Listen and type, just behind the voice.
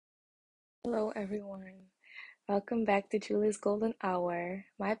Hello, everyone. Welcome back to Julie's Golden Hour,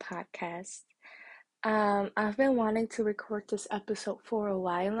 my podcast. I've been wanting to record this episode for a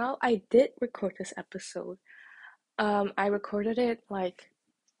while now. I did record this episode. I recorded it like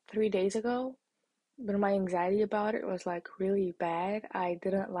 3 days ago, but my anxiety about it was like really bad. I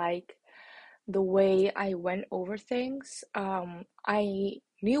didn't like the way I went over things. I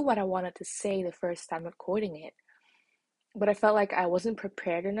knew what I wanted to say the first time recording it, but I felt like I wasn't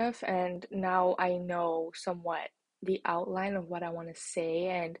prepared enough, and now I know somewhat the outline of what I want to say,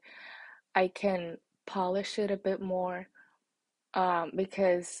 and I can polish it a bit more.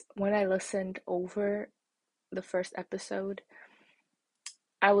 Because when I listened over the first episode,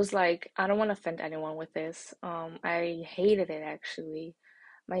 I was like, I don't want to offend anyone with this. I hated it actually.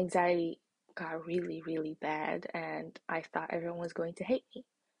 My anxiety got really, really bad, and I thought everyone was going to hate me.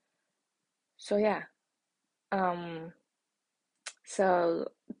 So yeah. Um, So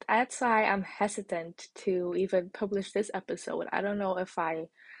that's why I'm hesitant to even publish this episode. I don't know if I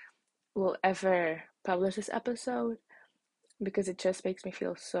will ever publish this episode because it just makes me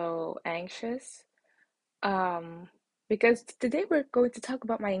feel so anxious. Um, because today we're going to talk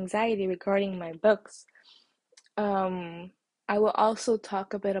about my anxiety regarding my books. Um, I will also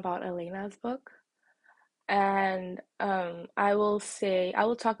talk a bit about Elena's book, and I will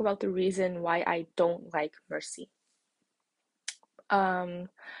talk about the reason why I don't like Mercy. Um,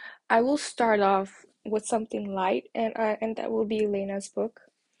 I will start off with something light, and that will be Elena's book.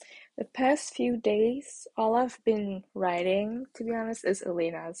 The past few days, all I've been writing, to be honest, is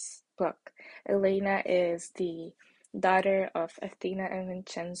Elena's book. Elena is the daughter of Athena and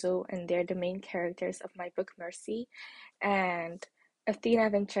Vincenzo, and they're the main characters of my book Mercy. And Athena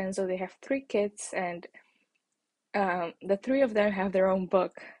and Vincenzo, they have three kids, and the three of them have their own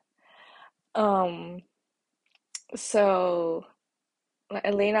book. Um, so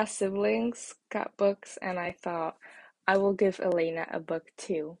Elena's siblings got books, and I thought I will give Elena a book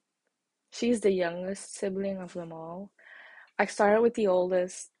too. She's the youngest sibling of them all. I started with the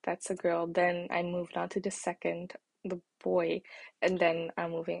oldest, that's a girl, then I moved on to the second, the boy, and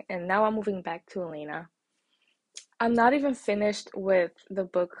now I'm moving back to Elena. I'm not even finished with the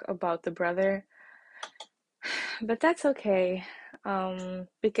book about the brother, but that's okay.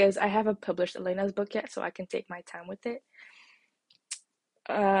 Because I haven't published Elena's book yet, so I can take my time with it.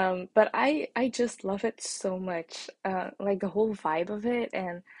 But I just love it so much. Like the whole vibe of it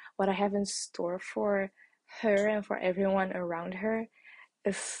and what I have in store for her and for everyone around her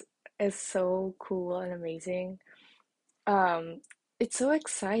is is so cool and amazing. Um, it's so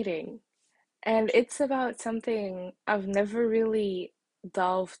exciting, and it's about something I've never really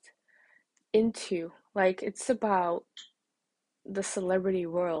delved into. Like it's about the celebrity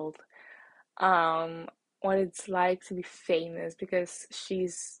world. Um, what it's like to be famous because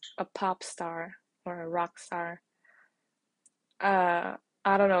she's a pop star or a rock star.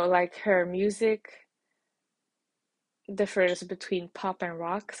 I don't know, like her music differs between pop and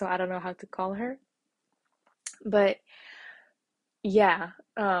rock, so I don't know how to call her. But yeah,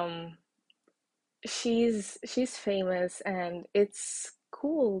 she's famous, and it's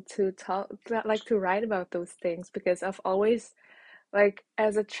cool to talk like to write about those things because I've always like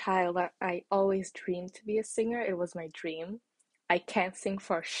as a child I always dreamed to be a singer. It was my dream. I can't sing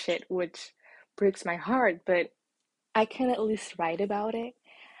for shit, which breaks my heart, but I can at least write about it.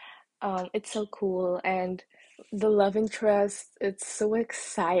 It's so cool, and the love interest, it's so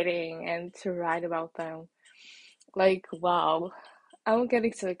exciting, and to write about them, like wow, I'm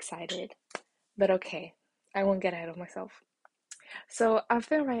getting so excited. But okay, I won't get ahead of myself. So I've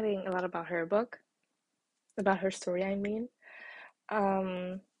been writing a lot about her book, about her story, I mean.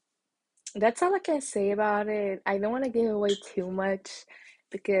 Um, that's all I can say about it. I don't want to give away too much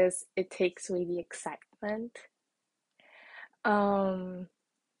because it takes away the excitement. Um,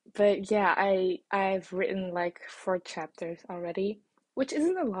 but yeah, I've written like 4 chapters already, which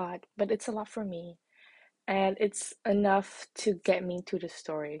isn't a lot, but it's a lot for me, and it's enough to get me to the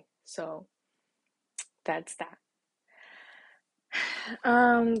story. So that's that.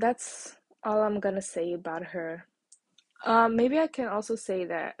 That's all I'm gonna say about her. Maybe I can also say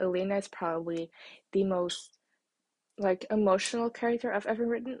that Elena is probably the most like emotional character I've ever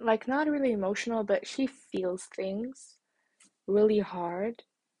written. Like not really emotional, but she feels things really hard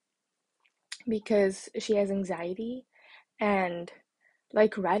because she has anxiety, and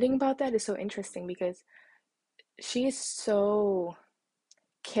like writing about that is so interesting because she is so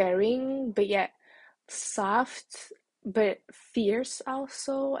caring but yet soft but fierce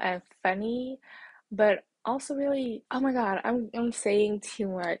also and funny but also really, oh my god, I'm saying too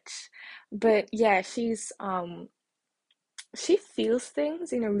much. But yeah, she's she feels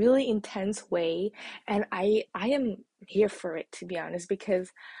things in a really intense way, and I am here for it, to be honest,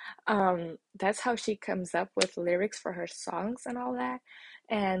 because that's how she comes up with lyrics for her songs and all that.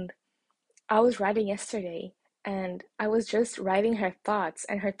 And I was writing yesterday, and I was just writing her thoughts,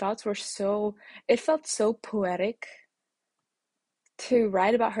 and her thoughts were so, it felt so poetic to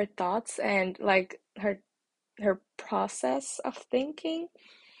write about her thoughts and like her process of thinking.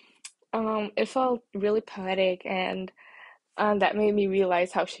 It felt really poetic, and that made me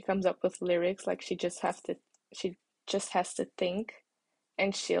realize how she comes up with lyrics. Like she just has to think,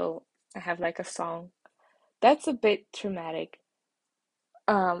 and she'll have like a song. That's a bit traumatic,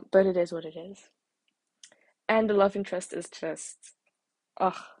 but it is what it is. And the love interest is just,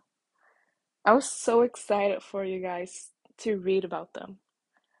 ugh. I was so excited for you guys to read about them.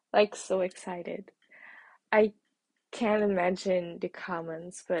 Like, so excited. I can't imagine the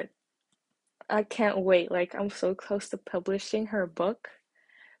comments, but I can't wait. Like, I'm so close to publishing her book,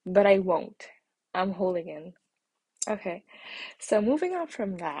 but I won't. I'm holding in. Okay, so moving on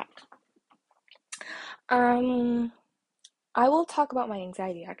from that, um, I will talk about my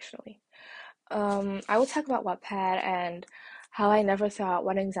anxiety actually. I will talk about Wattpad and how I never thought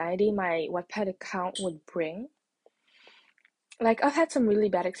what anxiety my Wattpad account would bring. Like, I've had some really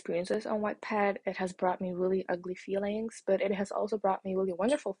bad experiences on Wattpad. It has brought me really ugly feelings, but it has also brought me really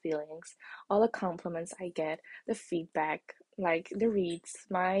wonderful feelings. All the compliments I get, the feedback, like the reads,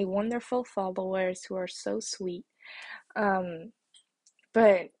 my wonderful followers who are so sweet. Um,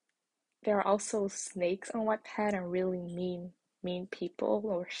 but there are also snakes on Wattpad and really mean people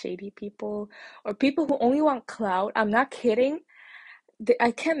or shady people or people who only want clout. I'm not kidding.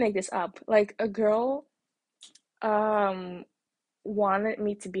 I can't make this up. Like a girl um wanted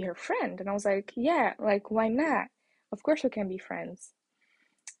me to be her friend, and I was like, yeah, like why not? Of course we can be friends.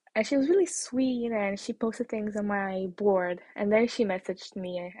 And she was really sweet, and she posted things on my board, and then she messaged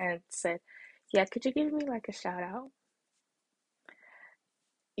me and said, yeah, could you give me like a shout out?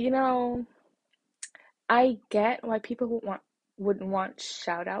 You know, I get why people wouldn't want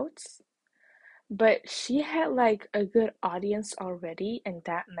shout outs, but she had like a good audience already, and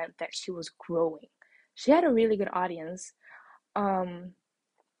that meant that she was growing. She had a really good audience. Um,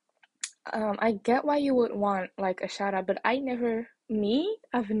 I get why you would want like a shout out, but I've never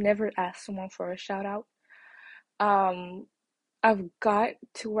asked someone for a shout out. Um, I've got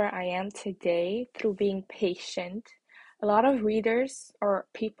to where I am today through being patient. A lot of readers or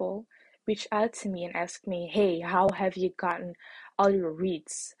people reach out to me and ask me, hey, how have you gotten all your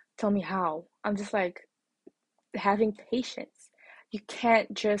reads? Tell me how. I'm just like, having patience. You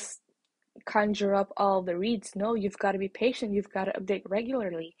can't just conjure up all the reads. No, you've got to be patient. You've got to update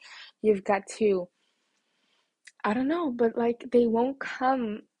regularly. You've got to, I don't know, but like they won't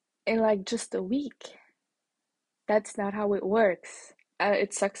come in like just a week. That's not how it works.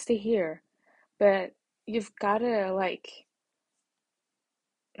 It sucks to hear, but you've got to like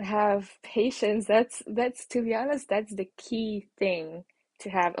have patience. That's to be honest, that's the key thing to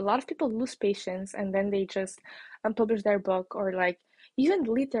have. A lot of people lose patience and then they just unpublish their book or like even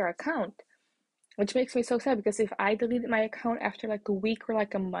delete their account, which makes me so sad because if I deleted my account after like a week or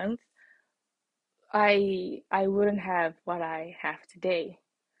like a month, I wouldn't have what I have today.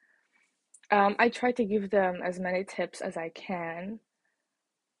 I try to give them as many tips as I can.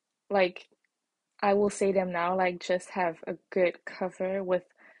 Like I will say them now, like just have a good cover with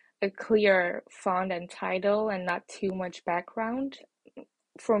a clear font and title and not too much background.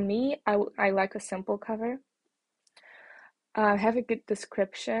 For me, I like a simple cover. Have a good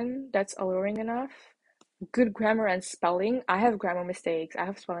description that's alluring enough. Good grammar and spelling. I have grammar mistakes. I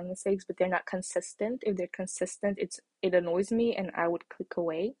have spelling mistakes, but they're not consistent. If they're consistent, it annoys me and I would click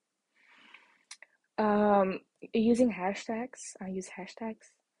away. Um, Using hashtags. I use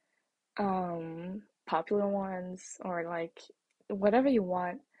hashtags. Popular ones or like whatever you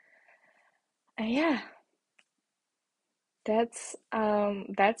want. And yeah, that's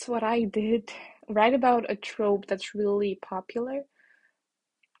what I did. Write about a trope that's really popular.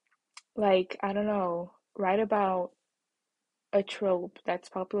 Like, I don't know, write about a trope that's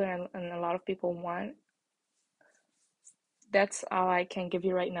popular and a lot of people want. That's all I can give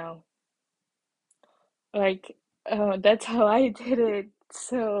you right now. Like, that's how I did it.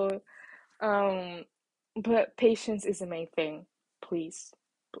 So, um, but patience is the main thing. Please,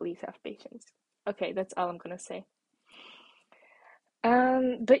 please have patience. Okay, that's all I'm gonna say.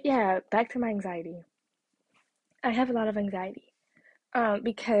 But yeah, back to my anxiety. I have a lot of anxiety.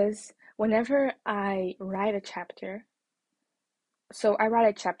 Because whenever I write a chapter, so I write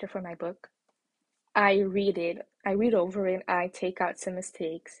a chapter for my book, I read it, I read over it, I take out some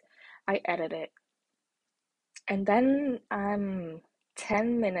mistakes, I edit it. And then I'm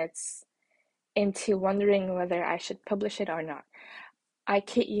 10 minutes into wondering whether I should publish it or not. I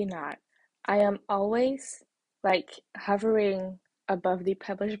kid you not. I am always like hovering above the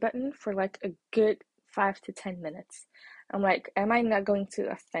publish button for like a good 5 to 10 minutes. I'm like, am I not going to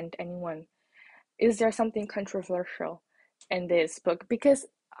offend anyone? Is there something controversial in this book? Because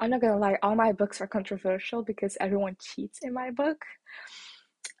I'm not gonna lie, all my books are controversial because everyone cheats in my book.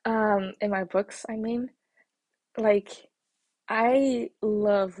 In my books, I mean. Like, I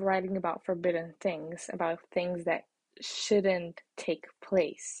love writing about forbidden things, about things that shouldn't take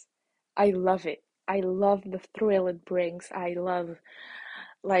place. I love it. I love the thrill it brings. I love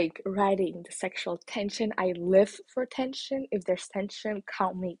like writing the sexual tension. I live for tension. If there's tension,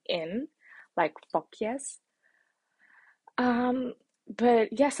 count me in. Like fuck yes. Um, but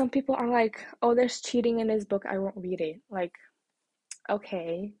yeah, some people are like, "Oh, there's cheating in this book. I won't read it." Like,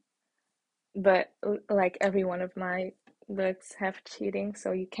 okay, but like every one of my books have cheating,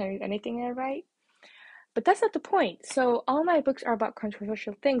 so you can't read anything I write. But that's not the point. So all my books are about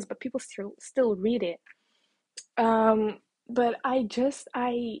controversial things, but people still read it. Um, but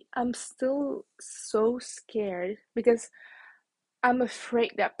I'm still so scared because I'm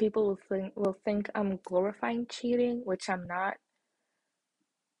afraid that people will think I'm glorifying cheating, which I'm not.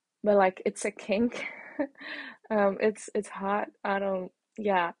 But like it's a kink. It's hot. I don't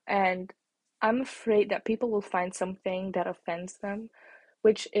yeah, and I'm afraid that people will find something that offends them,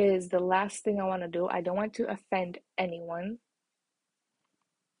 which is the last thing I want to do. I don't want to offend anyone.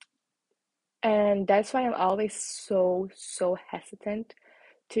 And that's why I'm always so hesitant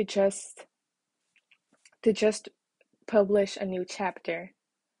to just publish a new chapter.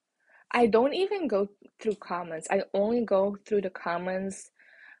 I don't even go through comments. I only go through the comments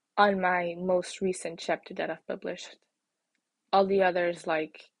on my most recent chapter that I've published. All the others,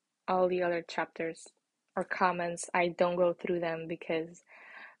 like all the other chapters or comments, I don't go through them because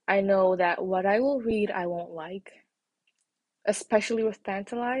I know that what I will read I won't like. Especially with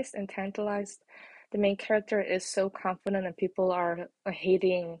Tantalized. And Tantalized, the main character is so confident and people are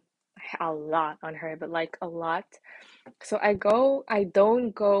hating a lot on her, but like a lot. So I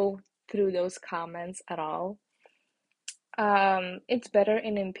don't go through those comments at all. It's better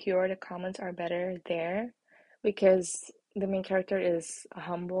in Impure, the comments are better there because the main character is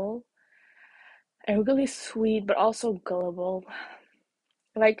humble and really sweet, but also gullible.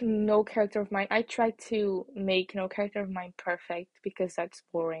 Like no character of mine. I try to make no character of mine perfect because that's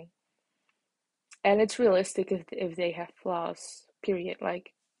boring. And it's realistic if they have flaws, period.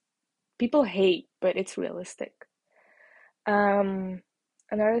 Like people hate, but it's realistic. Um,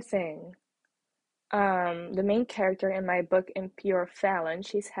 Another thing, the main character in my book, Impure Fallon,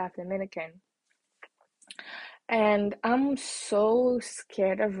 she's half Dominican. And I'm so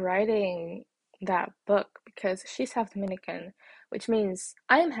scared of writing that book because she's half Dominican, which means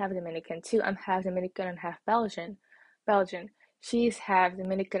I am half Dominican too. I'm half Dominican and half Belgian. Belgian. She's half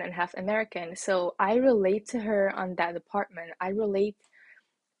Dominican and half American. So I relate to her on that department. I relate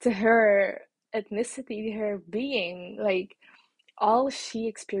to her ethnicity, her being. Like all she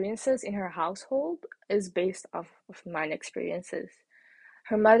experiences in her household is based off of mine experiences.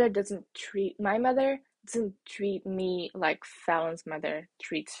 Her mother doesn't treat my mother doesn't treat me like Fallon's mother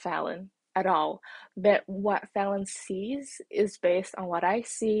treats Fallon at all. But what Fallon sees is based on what I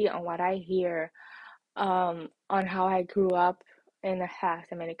see, on what I hear, on how I grew up in a half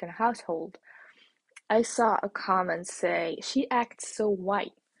Dominican household. I saw a comment say she acts so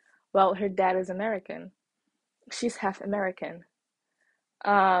white. Well, her dad is American. She's half American.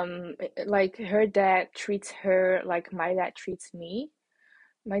 Like her dad treats her like my dad treats me.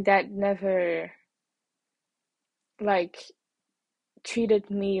 My dad never like treated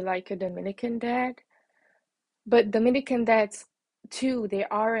me like a Dominican dad. But Dominican dads too, they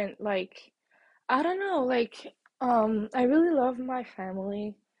aren't like I don't know, like I really love my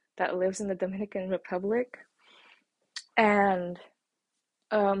family that lives in the Dominican Republic and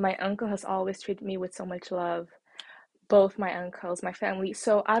my uncle has always treated me with so much love. Both my uncles, my family.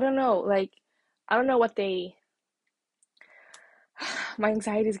 So I don't know, like I don't know what they my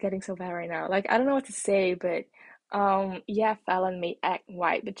anxiety is getting so bad right now. Like I don't know what to say, but yeah, Fallon may act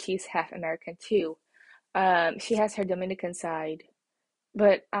white, but she's half American too. She has her Dominican side,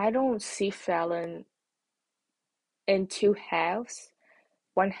 but I don't see Fallon in two halves,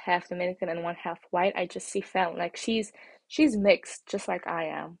 one half Dominican and one half white. I just see Fallon like she's mixed, just like I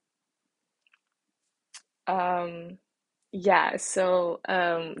am. Um, yeah, so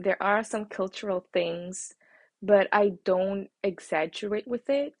there are some cultural things, but I don't exaggerate with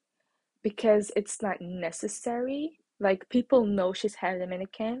it because it's not necessary. Like people know she's half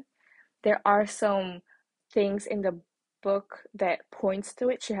Dominican. There are some things in the book that points to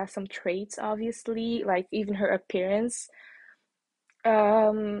it. She has some traits, obviously, like even her appearance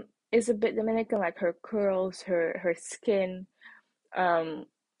um is a bit Dominican, like her curls, her skin, um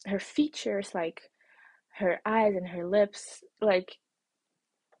her features, like her eyes and her lips. Like,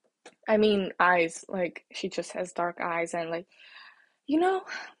 I mean, eyes, like she just has dark eyes, and like, you know,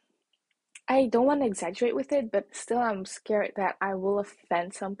 I don't want to exaggerate with it, but still I'm scared that I will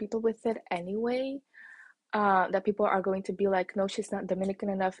offend some people with it anyway. That people are going to be like, no, she's not Dominican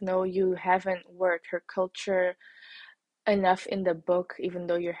enough. No, you haven't worked her culture enough in the book, even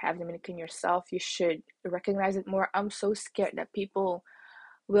though you're half Dominican yourself. You should recognize it more. I'm so scared that people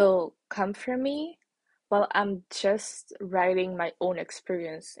will come for me while I'm just writing my own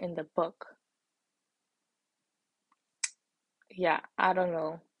experience in the book. Yeah, I don't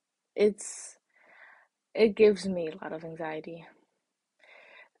know. It's it gives me a lot of anxiety.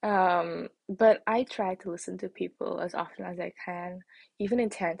 But I try to listen to people as often as I can, even in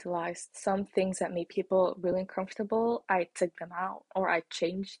Tantalized. Some things that make people really uncomfortable, I took them out or I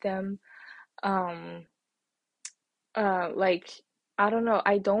changed them. Um, like, I don't know,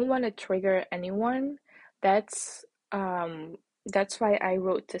 I don't want to trigger anyone. That's um that's why I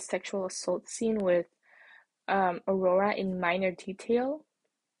wrote the sexual assault scene with Aurora in minor detail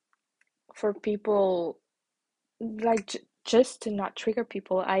for people, like just to not trigger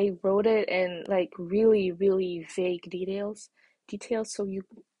people. I wrote it in like really, really vague details, so you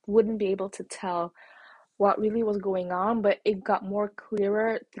wouldn't be able to tell what really was going on, but it got more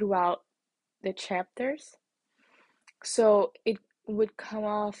clearer throughout the chapters. So it would come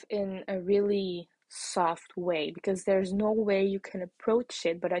off in a really soft way because there's no way you can approach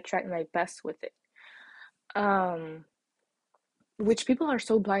it, but I tried my best with it. Um, which people are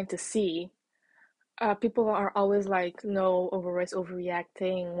so blind to see. People are always like, no, Aurora is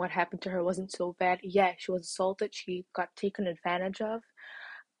overreacting. What happened to her wasn't so bad. Yeah, she was assaulted. She got taken advantage of,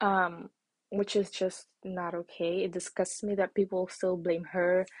 um, which is just not okay. It disgusts me that people still blame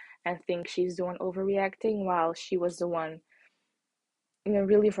her and think she's the one overreacting while she was the one in a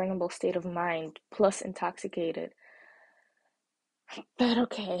really vulnerable state of mind, plus intoxicated. But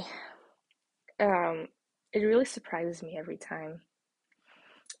okay, um, it really surprises me every time.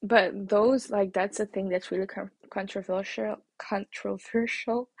 But those, like, that's a thing that's really controversial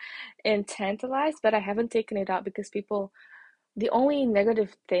and tantalized, but I haven't taken it out because people, the only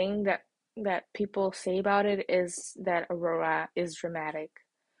negative thing that people say about it is that Aurora is dramatic,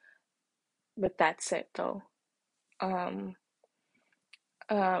 but that's it though. Um,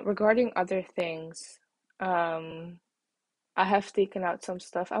 Regarding other things, um, I have taken out some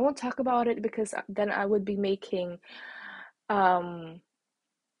stuff. I won't talk about it because then I would be making um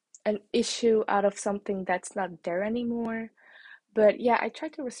an issue out of something that's not there anymore. But yeah, I try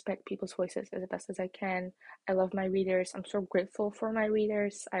to respect people's voices as best as I can. I love my readers. I'm so grateful for my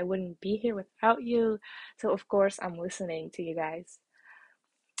readers. I wouldn't be here without you. So of course I'm listening to you guys.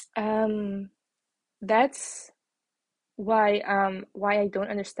 Um that's why I don't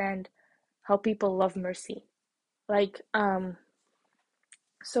understand how people love Mercy. Like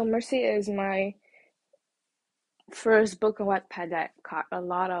so Mercy is my first book on Wattpad that caught a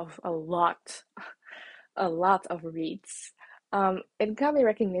lot of reads. It got me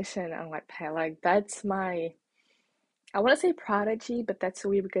recognition on Wattpad. Like that's my, I want to say prodigy, but that's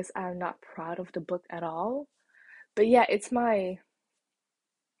weird because I'm not proud of the book at all. But yeah, it's my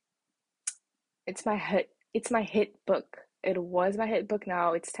hit book. It was my hit book.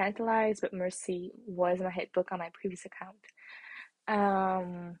 Now it's Tantalized, but Mercy was my hit book on my previous account.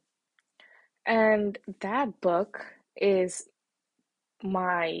 Um, and that book is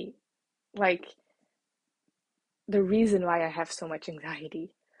my, like, the reason why I have so much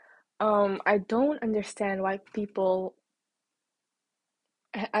anxiety. I don't understand why people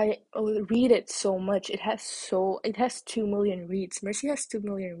I read it so much. It has 2 million reads. Mercy has 2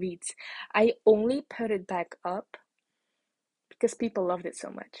 million reads. I only put it back up because people loved it so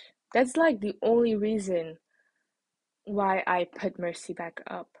much. That's like the only reason why I put Mercy back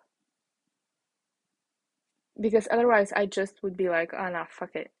up. Because otherwise I just would be like, oh nah,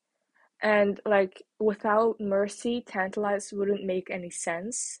 fuck it. And like without Mercy, Tantalize wouldn't make any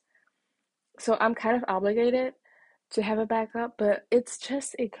sense. So I'm kind of obligated to have a backup, but it's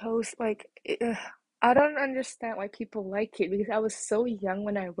just it goes like I don't understand why people like it because I was so young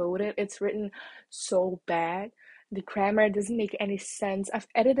when I wrote it. It's written so bad. The grammar doesn't make any sense. I've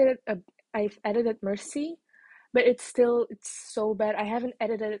edited Mercy, but it's so bad. I haven't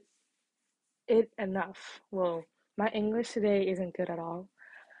edited it enough. Well, my English today isn't good at all.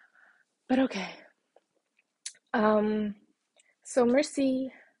 But okay. Um so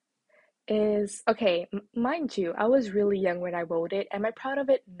Mercy is okay, mind you, I was really young when I wrote it. Am I proud of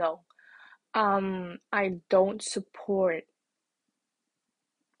it? No. I don't support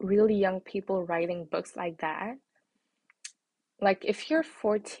really young people writing books like that. Like if you're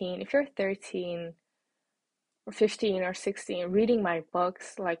 14, if you're 13 or 15 or 16 reading my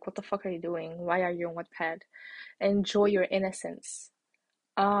books, like what the fuck are you doing? Why are you on Wattpad? Enjoy your innocence.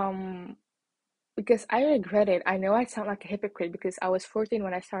 Um, because I regret it. I know I sound like a hypocrite because I was 14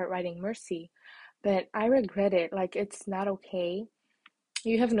 when I started writing Mercy, but I regret it. Like it's not okay.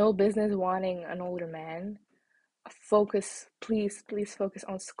 You have no business wanting an older man. Focus, please, please focus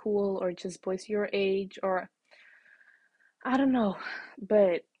on school or just boys your age or I don't know.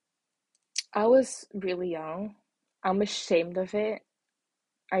 But I was really young. I'm ashamed of it.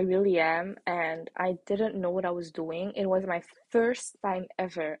 I really am. And I didn't know what I was doing. It was my first time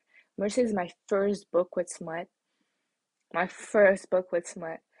ever. Mercy is my first book with smut. My first book with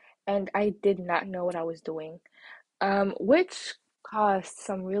smut. And I did not know what I was doing. Which caused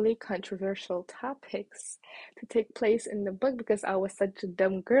some really controversial topics to take place in the book because I was such a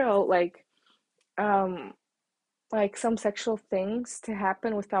dumb girl. Um, like some sexual things to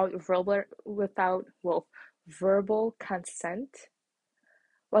happen without verbal consent.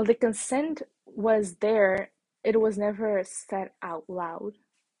 While the consent was there, it was never said out loud,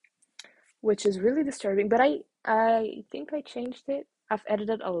 which is really disturbing. But I think I changed it. I've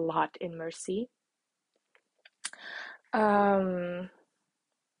edited a lot in Mercy. Um,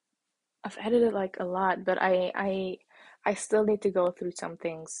 I've edited like a lot, but I still need to go through some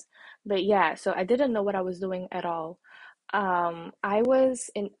things. But yeah, so I didn't know what I was doing at all. I was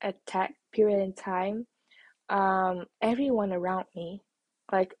in a tech period in time. Everyone around me,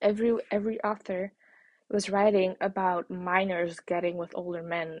 like every author was writing about minors getting with older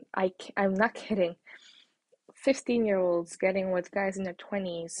men. I'm not kidding. 15-year-olds getting with guys in their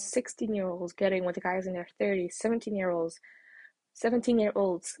 20s, 16-year-olds getting with guys in their 30s, 17-year-olds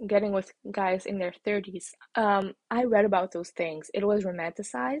getting with guys in their 30s. I read about those things. It was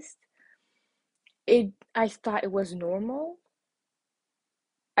romanticized. I thought it was normal.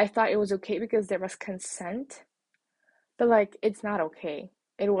 I thought it was okay because there was consent, but like it's not okay.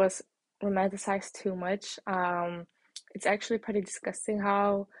 It was romanticized too much. It's actually pretty disgusting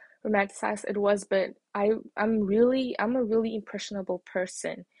how romanticized it was, but I'm a really impressionable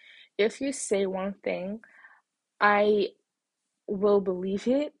person. If you say one thing, I will believe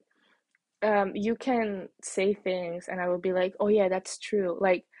it. You can say things and I will be like, oh yeah, that's true.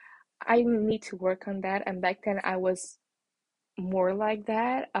 Like I need to work on that. And back then I was more like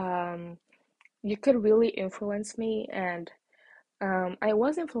that. You could really influence me, and I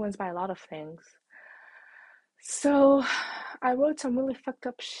was influenced by a lot of things. So I wrote some really fucked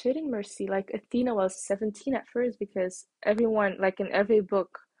up shit in Mercy. Like Athena was 17 at first because everyone, like in every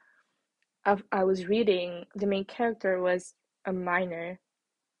book I was reading, the main character was a minor.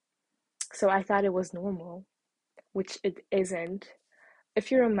 So I thought it was normal, which it isn't.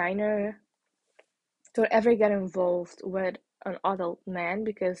 If you're a minor, don't ever get involved with an adult man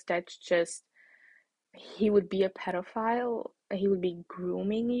because that's just, he would be a pedophile. He would be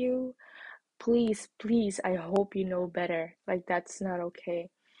grooming you. Please, please, I hope you know better. Like, that's not okay.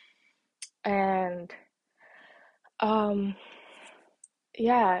 And, um,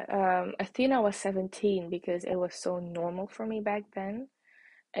 yeah, Athena was 17 because it was so normal for me back then.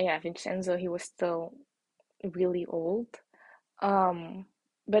 And yeah, Vincenzo, he was still really old. Um,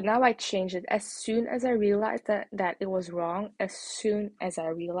 but now I changed it. As soon as I realized that it was wrong, as soon as I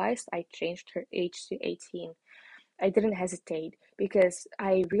realized, I changed her age to 18. I didn't hesitate because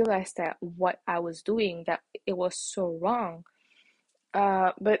I realized that what I was doing, that it was so wrong.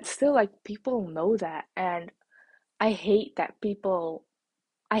 But still, like people know that, and I hate that people.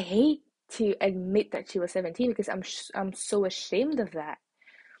 I hate to admit that she was 17 because I'm so ashamed of that.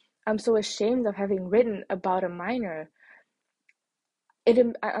 I'm so ashamed of having written about a minor.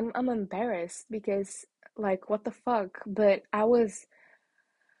 I'm embarrassed because like what the fuck. But I was,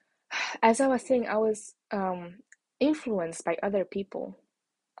 as I was saying, I was influenced by other people.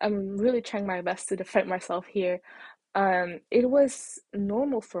 I'm really trying my best to defend myself here. It was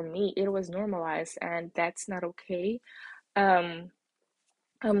normal for me. It was normalized, and that's not okay. Um,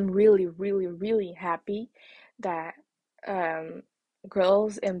 I'm really, really, really happy that um,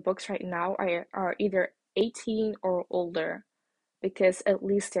 girls in books right now are either 18 or older because at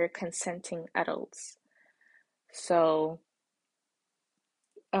least they're consenting adults. So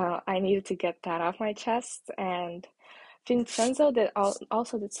I needed to get that off my chest. And Vincenzo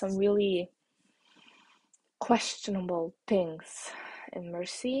also did some really questionable things in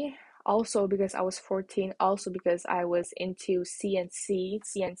Mercy. Also because I was 14, also because I was into CNC.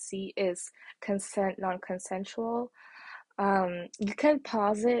 CNC is consent non-consensual. You can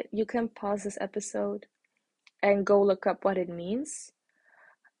pause it. You can pause this episode and go look up what it means.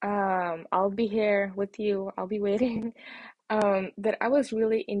 I'll be here with you. I'll be waiting. But I was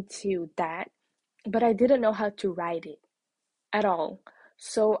really into that, but I didn't know how to write it at all.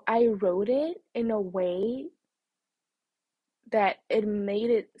 So I wrote it in a way that it made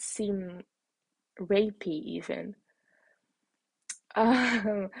it seem rapey even.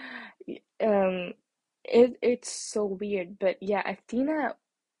 Um, um, it's so weird, but yeah,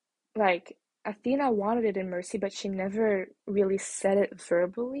 like Athena wanted it in Mercy, but she never really said it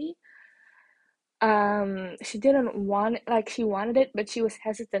verbally. She didn't want like she wanted it, but she was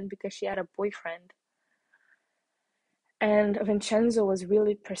hesitant because she had a boyfriend, and Vincenzo was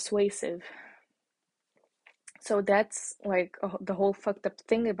really persuasive. So that's like the whole fucked up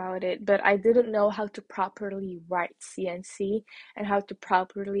thing about it. But I didn't know how to properly write CNC and how to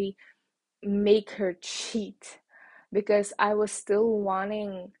properly make her cheat because I was still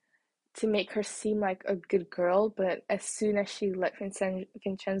wanting to make her seem like a good girl, but as soon as she let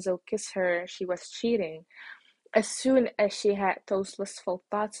Vincenzo kiss her, she was cheating. As soon as she had those lustful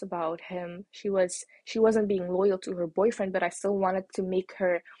thoughts about him, she wasn't being loyal to her boyfriend, but I still wanted to make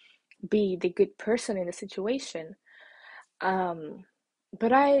her be the good person in the situation. Um,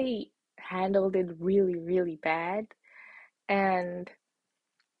 but I handled it really, really bad, and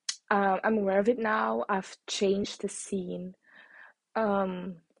I'm aware of it now. I've changed the scene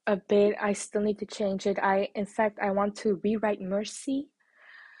um a bit. I still need to change it. In fact, I want to rewrite Mercy,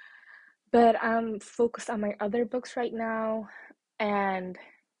 but I'm focused on my other books right now, and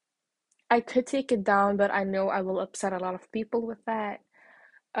I could take it down, but I know I will upset a lot of people with that.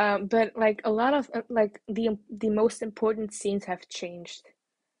 But like a lot of like the most important scenes have changed,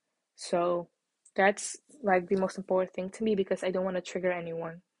 so that's like the most important thing to me because I don't want to trigger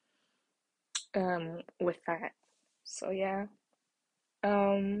anyone with that. So yeah.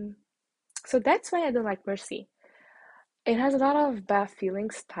 Um, so that's why I don't like Mercy. It has a lot of bad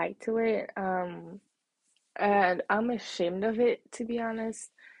feelings tied to it. And I'm ashamed of it, to be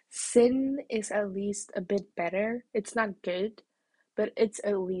honest. Sin is at least a bit better. It's not good, but it's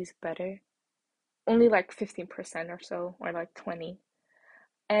at least better. Only like 15% or so, or like 20.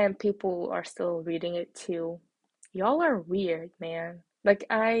 And people are still reading it too. Y'all are weird, man. Like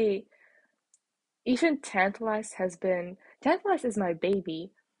even Tantalize is my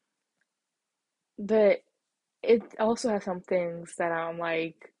baby, but it also has some things that I'm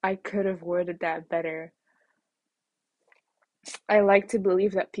like, I could have worded that better. I like to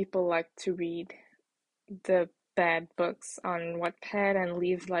believe that people like to read the bad books on Wattpad and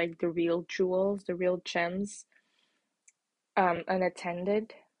leave like the real jewels, the real gems,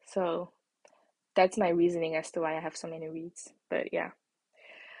 unattended. So that's my reasoning as to why I have so many reads. But yeah.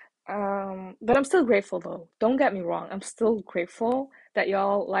 But I'm still grateful though. Don't get me wrong. I'm still grateful that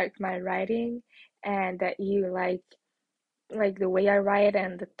y'all like my writing and that you like the way I write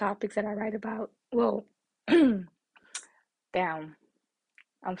and the topics that I write about. Well, damn.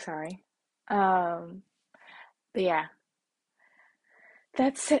 I'm sorry. Um, but yeah,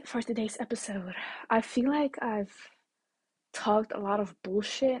 that's it for today's episode. I feel like I've talked a lot of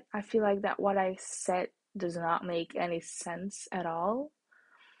bullshit. I feel like that what I said does not make any sense at all.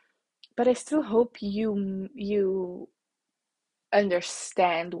 But I still hope you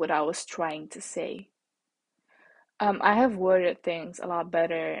understand what I was trying to say. I have worded things a lot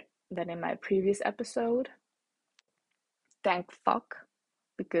better than in my previous episode. Thank fuck,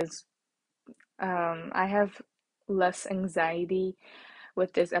 because I have less anxiety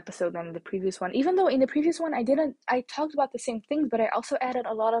with this episode than the previous one. Even though in the previous one I talked about the same things, but I also added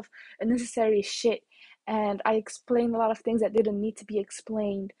a lot of unnecessary shit and I explained a lot of things that didn't need to be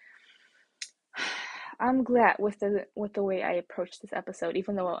explained. I'm glad with the way I approached this episode,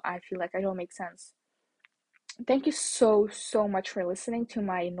 even though I feel like I don't make sense. Thank you so much for listening to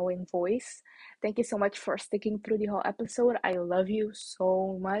my annoying voice. Thank you so much for sticking through the whole episode. I love you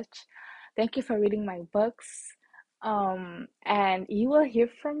so much. Thank you for reading my books. And you will hear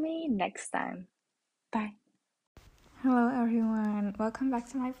from me next time. Bye. Hello, everyone. Welcome back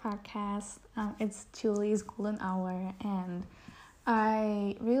to my podcast. It's Julie's Golden Hour, and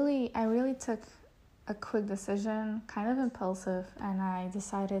I really took a quick decision, kind of impulsive, and I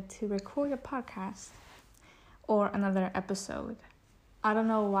decided to record a podcast or another episode. I don't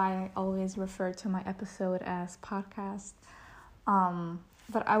know why I always refer to my episode as podcast,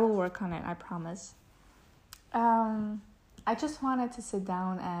 but I will work on it, I promise. I just wanted to sit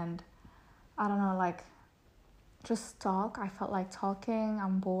down and, I don't know, like, just talk. I felt like talking.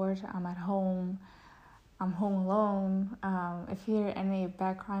 I'm bored. I'm at home. I'm home alone. If you hear any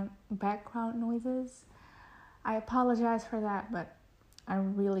background noises, I apologize for that, but I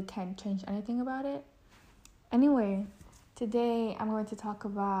really can't change anything about it. Anyway, today I'm going to talk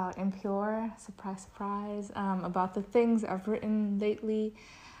about Impure, surprise, surprise, about the things I've written lately,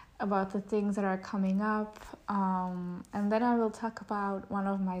 about the things that are coming up, and then I will talk about one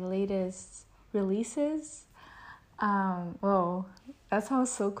of my latest releases. Whoa, that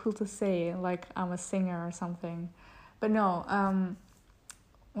sounds so cool to say, like I'm a singer or something. But no,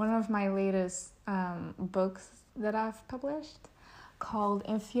 one of my latest books that I've published called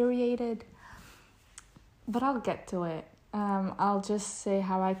Infuriated, but I'll get to it. I'll just say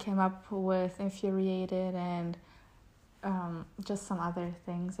how I came up with Infuriated and just some other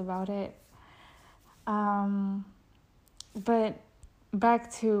things about it. But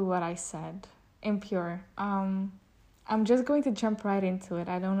back to what I said, Impure. I'm just going to jump right into it.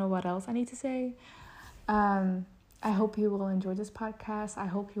 I don't know what else I need to say. I hope you will enjoy this podcast. I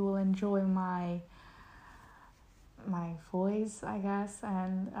hope you will enjoy my voice, I guess,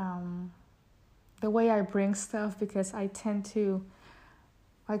 and the way I bring stuff, because I tend to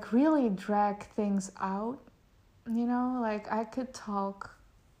like really drag things out. You know, like I could talk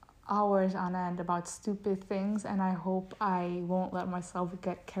hours on end about stupid things, and I hope I won't let myself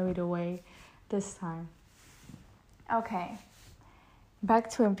get carried away this time. Okay, back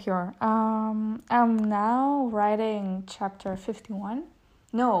to Impure. I'm now writing chapter 51.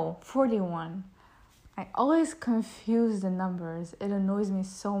 No, 41. I always confuse the numbers. It annoys me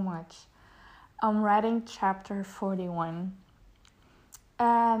so much. I'm writing chapter 41.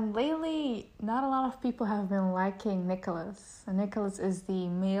 And lately, not a lot of people have been liking Nicholas. And Nicholas is the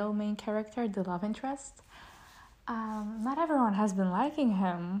male main character, the love interest. Not everyone has been liking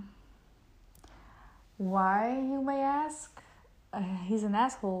him. Why, you may ask? He's an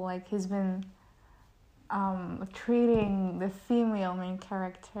asshole. Like, he's been treating the female main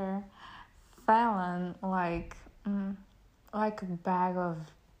character, Fallon, like a bag of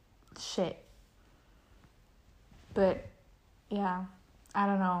shit. But yeah, I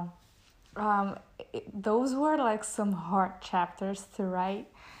don't know. Those were like some hard chapters to write,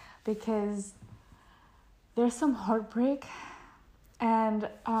 because there's some heartbreak, and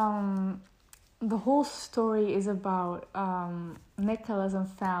the whole story is about Nicholas and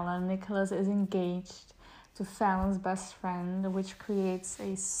Fallon. Nicholas is engaged to Fallon's best friend, which creates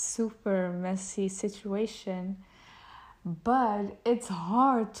a super messy situation. But it's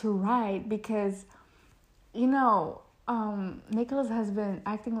hard to write because, you know, Nicholas has been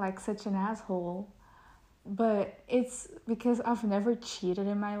acting like such an asshole, but it's because I've never cheated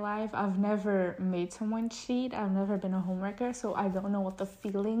in my life. I've never made someone cheat. I've never been a homewrecker, so I don't know what the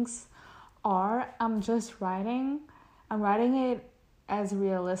feelings are. I'm writing it as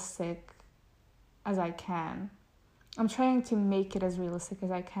realistic as I can. I'm trying to make it as realistic as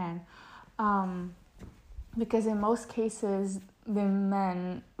I can. Because in most cases, the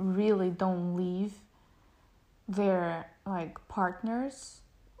men really don't leave their like partners,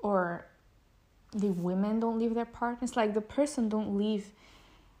 or the women don't leave their partners. Like, the person don't leave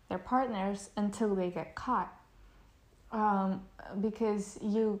their partners until they get caught. Because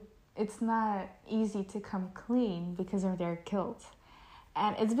it's not easy to come clean because of their guilt.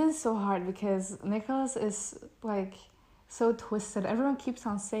 And it's been so hard because Nicholas is like so twisted. Everyone keeps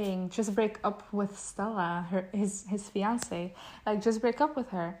on saying, just break up with Stella, his fiance. Like, just break up with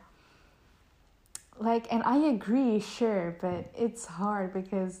her. Like, and I agree, sure, but it's hard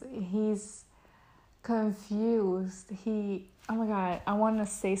because he's confused. Oh my god, I want to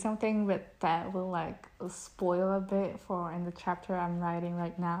say something, but that will like spoil a bit for in the chapter I'm writing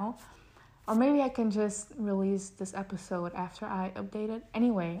right now. Or maybe I can just release this episode after I update it.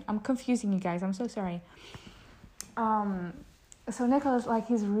 Anyway, I'm confusing you guys. I'm so sorry. So Nicholas, like,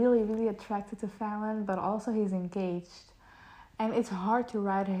 he's really, really attracted to Fallon, but also he's engaged. And it's hard to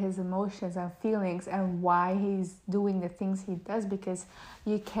write his emotions and feelings and why he's doing the things he does, because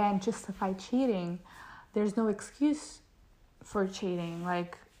you can't justify cheating. There's no excuse for cheating.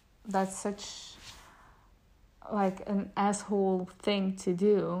 Like, that's such like an asshole thing to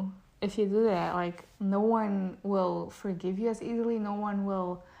do. If you do that, like, no one will forgive you as easily. No one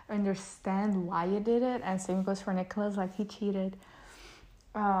will understand why you did it. And same goes for Nicholas. Like, he cheated.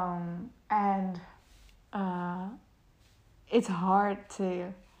 And it's hard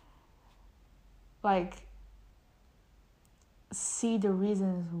to like see the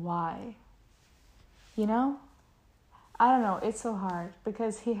reasons why, you know? I don't know, it's so hard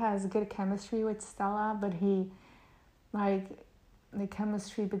because he has good chemistry with Stella, but he like the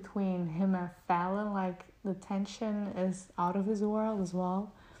chemistry between him and Fallon, like the tension is out of his world as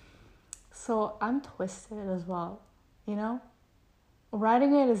well. So I'm twisted as well, you know?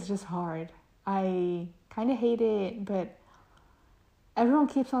 Writing it is just hard. I kind of hate it, but everyone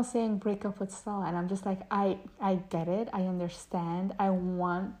keeps on saying break up with Stella, and I'm just like, I get it, I understand, I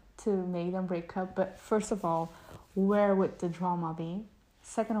want to make them break up, but first of all, where would the drama be?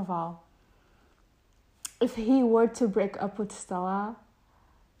 Second of all, if he were to break up with Stella,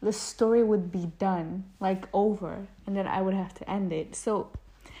 the story would be done, like over, and then I would have to end it. So,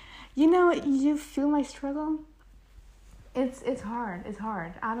 you feel my struggle? It's hard. It's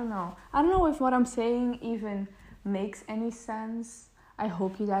hard. I don't know. I don't know if what I'm saying even makes any sense. I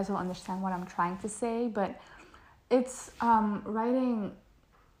hope you guys will understand what I'm trying to say, but it's writing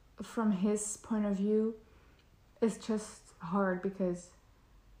from his point of view is just hard because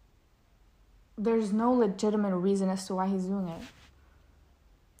there's no legitimate reason as to why he's doing it.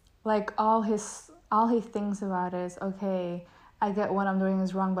 Like all he thinks about is, okay, I get what I'm doing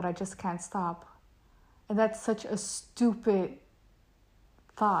is wrong, but I just can't stop. And that's such a stupid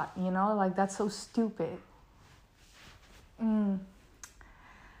thought, like that's so stupid. Am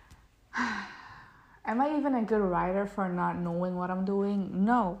I even a good writer for not knowing what I'm doing?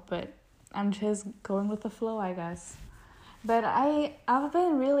 No, but I'm just going with the flow, I guess. But I've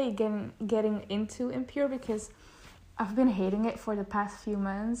been really getting into Impure because I've been hating it for the past few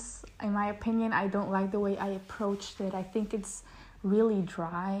months. In my opinion, I don't like the way I approached it. I think it's really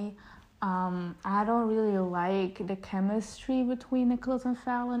dry. I don't really like the chemistry between Nicholas and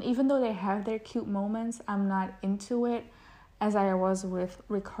Fallon. Even though they have their cute moments, I'm not into it as I was with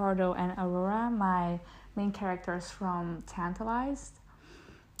Ricardo and Aurora, my main characters from Tantalized.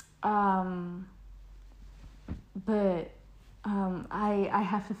 But I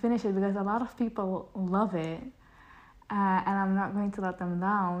have to finish it because a lot of people love it, and I'm not going to let them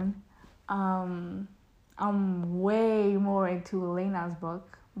down. I'm way more into Elena's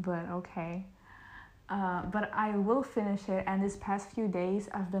book, but okay. But I will finish it, and this past few days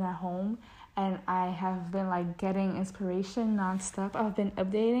I've been at home and I have been like getting inspiration nonstop. I've been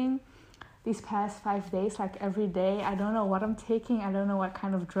updating these past 5 days, like every day. I don't know what I'm taking. I don't know what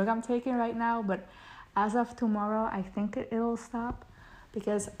kind of drug I'm taking right now, but as of tomorrow, I think it'll stop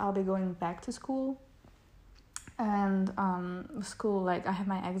because I'll be going back to school. And school, like I have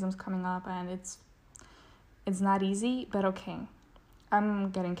my exams coming up, and it's not easy, but okay.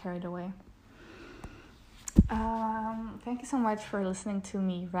 I'm getting carried away. Thank you so much for listening to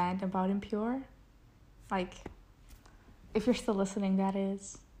me rant about Impure. Like, if you're still listening, that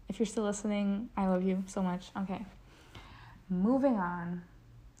is. If you're still listening, I love you so much. Okay. Moving on.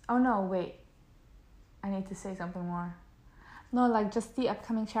 Oh no, wait. I need to say something more. No, like just the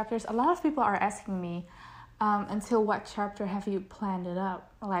upcoming chapters. A lot of people are asking me, until what chapter have you planned it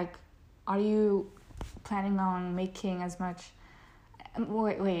up? Like, are you planning on making as much...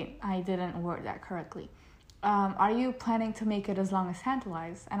 Wait, I didn't word that correctly. Are you planning to make it as long as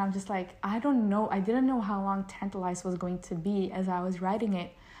Tantalized? And I'm just like, I don't know. I didn't know how long Tantalized was going to be as I was writing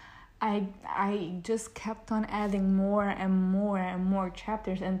it. I just kept on adding more and more and more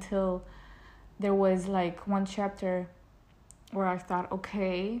chapters until there was like one chapter where I thought,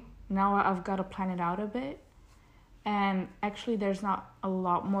 okay, now I've got to plan it out a bit. And actually there's not a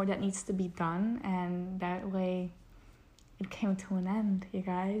lot more that needs to be done, and that way it came to an end, you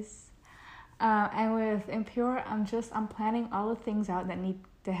guys. And with Impure, I'm planning all the things out that need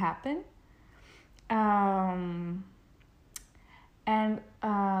to happen. And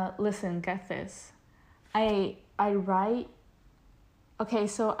listen, get this. I write. Okay,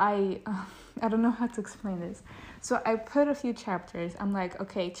 so I don't know how to explain this. So I put a few chapters. I'm like,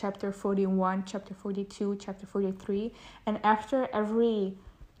 okay, chapter 41, chapter 42, chapter 43, and after every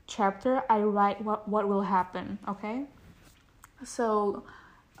chapter, I write what will happen. Okay, so.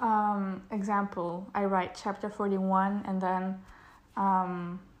 Example, I write chapter 41 and then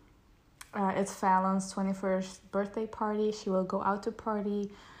it's Fallon's 21st birthday party. She will go out to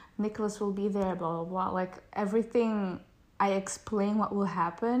party. Nicholas will be there, blah, blah, blah. Like everything, I explain what will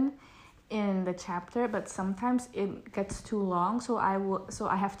happen in the chapter, but sometimes it gets too long. So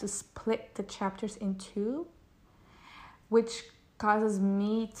I have to split the chapters in two, which causes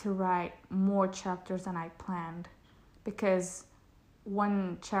me to write more chapters than I planned because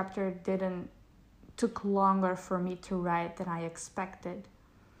one chapter took longer for me to write than I expected.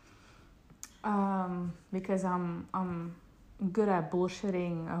 Because I'm good at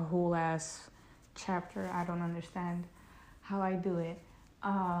bullshitting a whole ass chapter. I don't understand how I do it.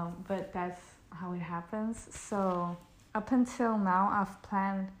 But that's how it happens. So up until now, I've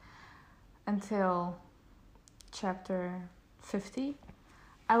planned until chapter 50.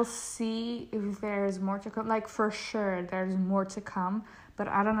 I'll see if there's more to come. Like, for sure, there's more to come, but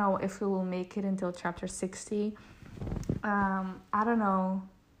I don't know if we will make it until chapter 60. I don't know.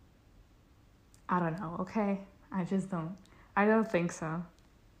 Okay? I just don't. I don't think so,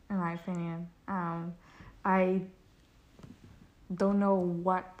 in my opinion. I don't know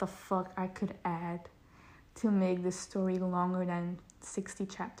what the fuck I could add to make this story longer than 60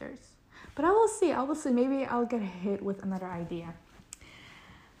 chapters. But I will see. Maybe I'll get hit with another idea.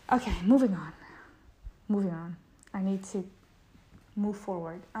 Okay, moving on. I need to move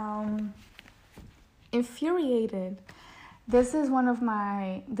forward. Infuriated. This is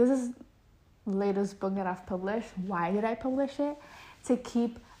latest book that I've published. Why did I publish it? To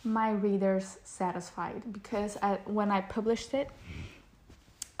keep my readers satisfied. Because when I published it,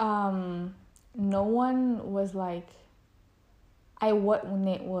 no one was like,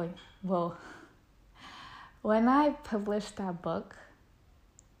 when I published that book,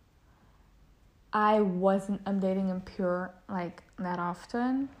 I wasn't updating in Pure like that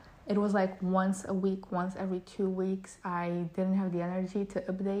often. It was like once a week, once every 2 weeks. I didn't have the energy to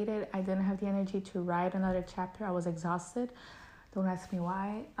update it. I didn't have the energy to write another chapter. I was exhausted. Don't ask me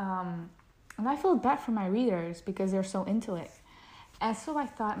why. And I feel bad for my readers because they're so into it. And so I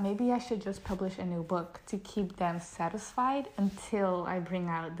thought maybe I should just publish a new book to keep them satisfied until I bring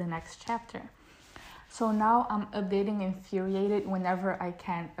out the next chapter. So now I'm updating Infuriated whenever I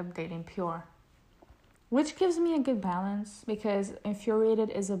can update in Pure. Which gives me a good balance because Infuriated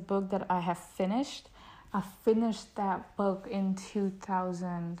is a book that I have finished. I finished that book in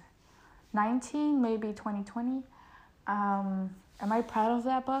 2019, maybe 2020. Am I proud of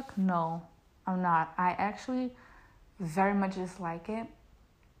that book? No, I'm not. I actually very much dislike it.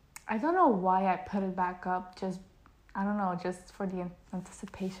 I don't know why I put it back up. Just for the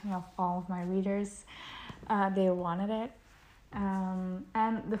anticipation of all of my readers. They wanted it.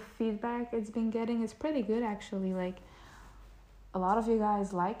 And the feedback it's been getting is pretty good actually. Like, a lot of you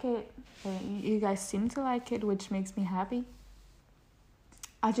guys like it. You guys seem to like it, which makes me happy.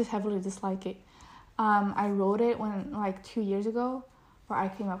 I just heavily dislike it. I wrote it when 2 years ago, or I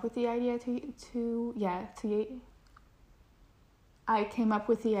came up with the idea I came up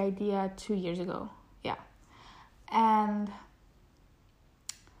with the idea 2 years ago. Yeah. And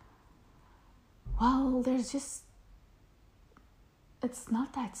well, it's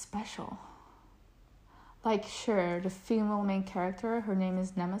not that special. Like, sure, the female main character, her name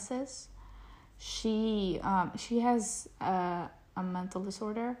is Nemesis. She has a mental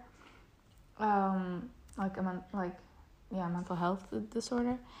disorder, mental health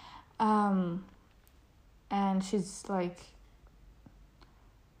disorder, and she's like,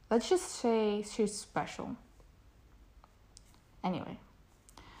 let's just say she's special. Anyway,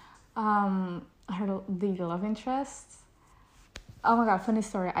 the love interest. Oh my god, funny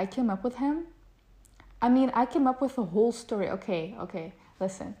story. I came up with him. I came up with the whole story. Okay,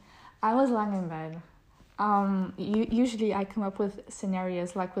 listen. I was lying in bed. Usually I come up with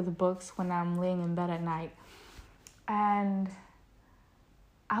scenarios like with books when I'm laying in bed at night. And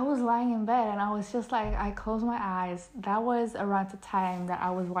I was lying in bed and I was just like, I closed my eyes. That was around the time that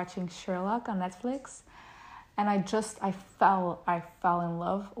I was watching Sherlock on Netflix. And I fell in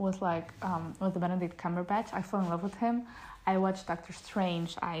love with with Benedict Cumberbatch. I fell in love with him. I watched Doctor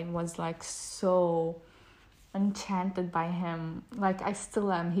Strange. I was so enchanted by him. I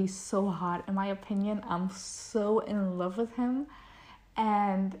still am. He's so hot, in my opinion. I'm so in love with him.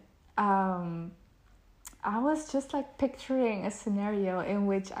 And I was just picturing a scenario in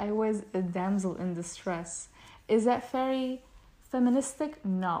which I was a damsel in distress. Is that very feministic?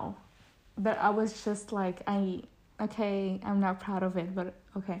 No. But I was just I'm not proud of it, but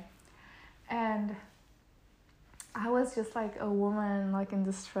okay. And I was just a woman in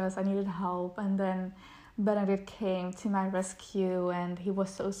distress. I needed help, and then Benedict came to my rescue, and he was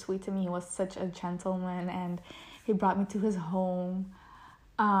so sweet to me. He was such a gentleman, and he brought me to his home.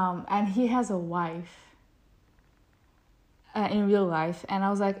 And he has a wife in real life, and I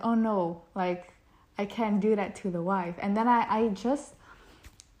was like, oh no, I can't do that to the wife. And then I just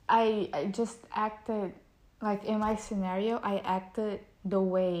acted in my scenario. I acted the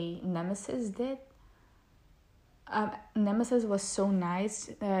way Nemesis did. Nemesis was so nice.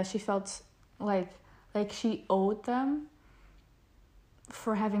 She felt like she owed them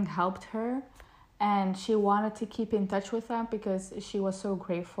for having helped her, and she wanted to keep in touch with them because she was so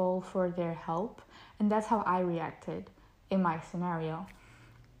grateful for their help. And that's how I reacted in my scenario.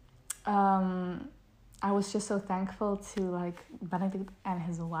 I was just so thankful to Benedict and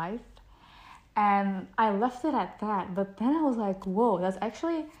his wife, and I left it at that. But then I was like, whoa, that's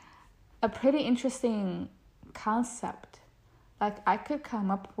actually a pretty interesting concept. Like, I could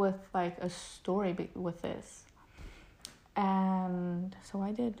come up with like a story with this. And so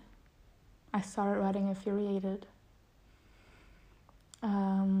I did. I started writing Infuriated.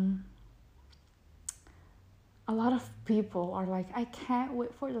 A lot of people are like, I can't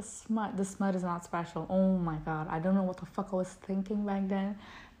wait for the smut. The smut is not special. Oh my god, I don't know what the fuck I was thinking back then,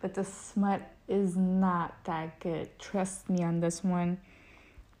 but the smut is not that good. Trust me on this one.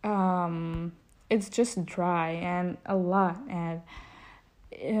 It's just dry and a lot, and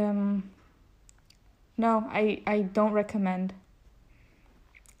no, I don't recommend.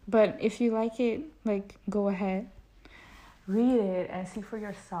 But if you like it, like, go ahead, read it and see for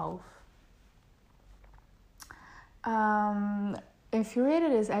yourself.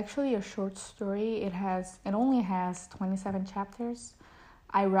 Infuriated is actually a short story. It only has 27 chapters.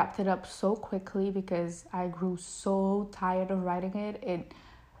 I wrapped it up so quickly because I grew so tired of writing it. It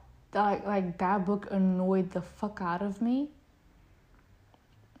like that book annoyed the fuck out of me.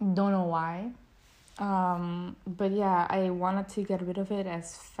 Don't know why. But yeah, I wanted to get rid of it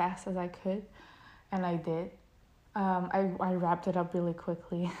as fast as I could, and I did. I wrapped it up really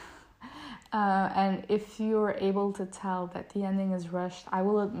quickly. And if you're able to tell that the ending is rushed, I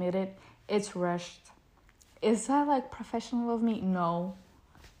will admit it, it's rushed. Is that like professional of me? No.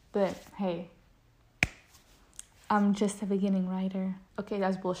 But hey, I'm just a beginning writer. Okay,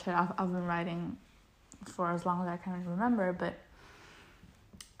 that's bullshit. I've been writing for as long as I can remember, but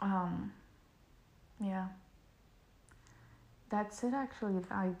yeah. That's it actually.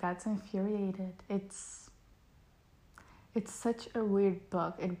 Like, that's Infuriated. It's such a weird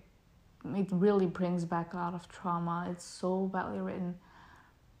book. It really brings back a lot of trauma. It's so badly written.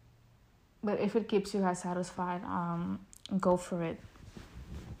 But if it keeps you guys satisfied, go for it.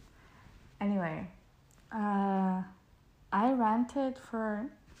 Anyway, I ranted for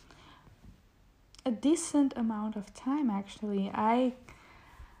a decent amount of time actually. I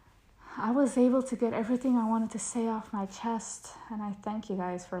was able to get everything I wanted to say off my chest, and I thank you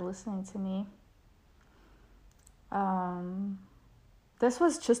guys for listening to me. This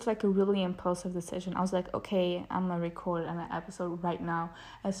was just like a really impulsive decision. I was like, okay, I'm gonna record an episode right now.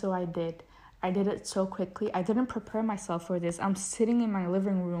 And so I did. I did it so quickly. I didn't prepare myself for this. I'm sitting in my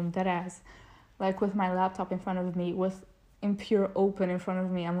living room, deadass, like with my laptop in front of me, with Impure open in front of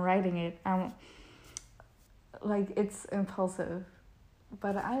me. I'm writing it. I'm like, it's impulsive,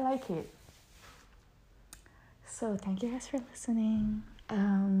 but I like it. So thank you guys for listening.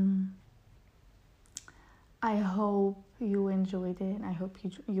 I hope you enjoyed it. I hope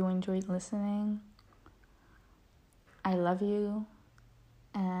you enjoyed listening. I love you,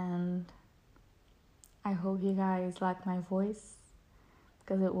 and I hope you guys like my voice,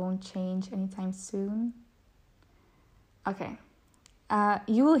 because it won't change anytime soon. Okay.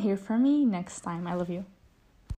 You will hear from me next time. I love you.